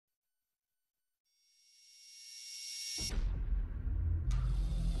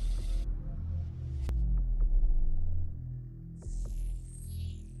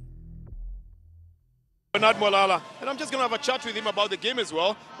Bernard Molala, and I'm just going to have a chat with him about the game as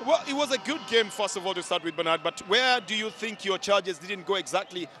well. Well, it was a good game, first of all, to start with, Bernard, but where do you think your Chargers didn't go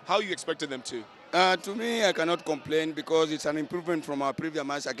exactly how you expected them to? To me, I cannot complain because it's an improvement from our previous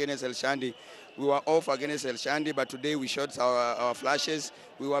match against El Shandi. We were off against El Shandi, but today we showed our flashes.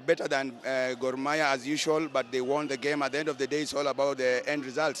 We were better than Gor Mahia as usual, but they won the game. At the end of the day, it's all about the end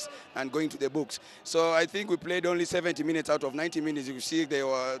results and going to the books. So I think we played only 70 minutes out of 90 minutes. You see,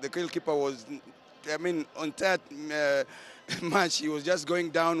 the goalkeeper was, on that match, he was just going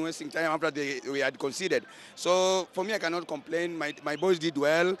down, wasting time after we had conceded. So for me, I cannot complain. My boys did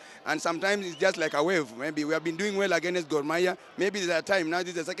well, and sometimes it's just like a wave. Maybe we have been doing well against Gor Mahia. Maybe there's a time. Now this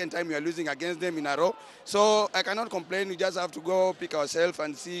is the second time we are losing against them in a row. So I cannot complain. We just have to go pick ourselves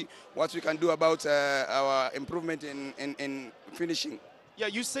and see what we can do about our improvement in finishing. Yeah,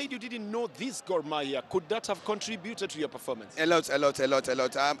 you said you didn't know this Gor Mahia. Could that have contributed to your performance? A lot.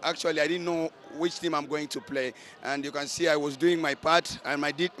 Actually, I didn't know which team I'm going to play. And you can see I was doing my part, and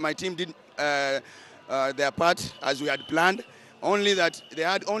my team did their part as we had planned. Only that they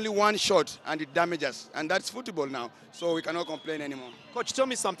had only one shot, and it damaged us. And that's football now, so we cannot complain anymore. Coach, tell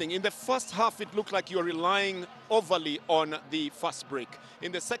me something. In the first half, it looked like you were relying overly on the fast break.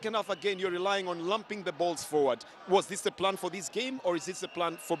 In the second half, again, you're relying on lumping the balls forward. Was this the plan for this game, or is this the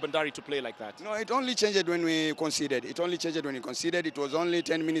plan for Bandari to play like that? No, it only changed when we conceded. It was only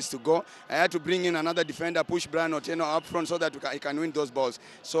 10 minutes to go. I had to bring in another defender, push Brian Otieno up front so that he can win those balls.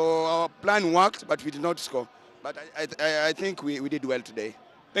 So our plan worked, but we did not score. But I think we did well today.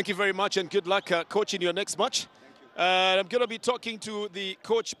 Thank you very much, and good luck, coach, in your next match. I'm going to be talking to the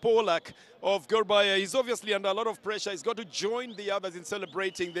coach Polak of Gor Mahia. He's obviously under a lot of pressure. He's got to join the others in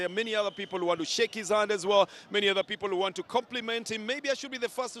celebrating. There are many other people who want to shake his hand as well. Many other people who want to compliment him. Maybe I should be the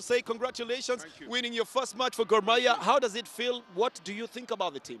first to say congratulations, winning your first match for Gor Mahia. How does it feel? What do you think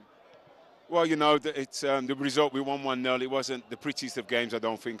about the team? Well, you know, it's the result. We won 1-0. It wasn't the prettiest of games, I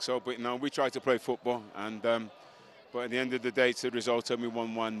don't think so. But, you know, we tried to play football. And but at the end of the day, it's the result, and we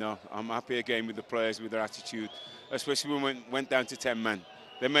won 1-0. I'm happy again with the players, with their attitude, especially when we went down to 10 men.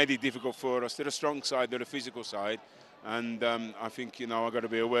 They made it difficult for us. They're a strong side. They're a physical side. And I think, you know, I've got to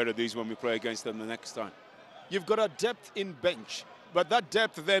be aware of these when we play against them the next time. You've got a depth in bench. But that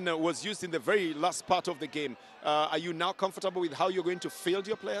depth then was used in the very last part of the game. Are you now comfortable with how you're going to field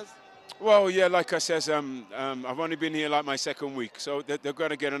your players? Well, yeah, like I said, I've only been here like my second week, so they've got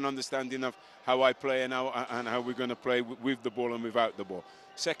to get an understanding of how I play and how we're going to play with the ball and without the ball.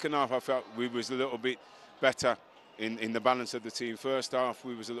 Second half, I felt we was a little bit better in the balance of the team. First half,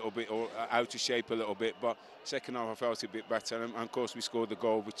 we was a little bit out of shape a little bit, but second half, I felt a bit better. And of course, we scored the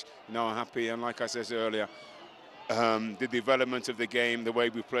goal, which, you know, I'm happy. And like I said earlier, the development of the game, the way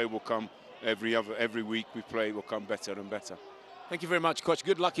we play will come every week we play will come better and better. Thank you very much, Coach.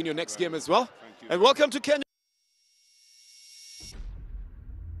 Good luck in your next game as well. Thank you. And welcome to Kenya.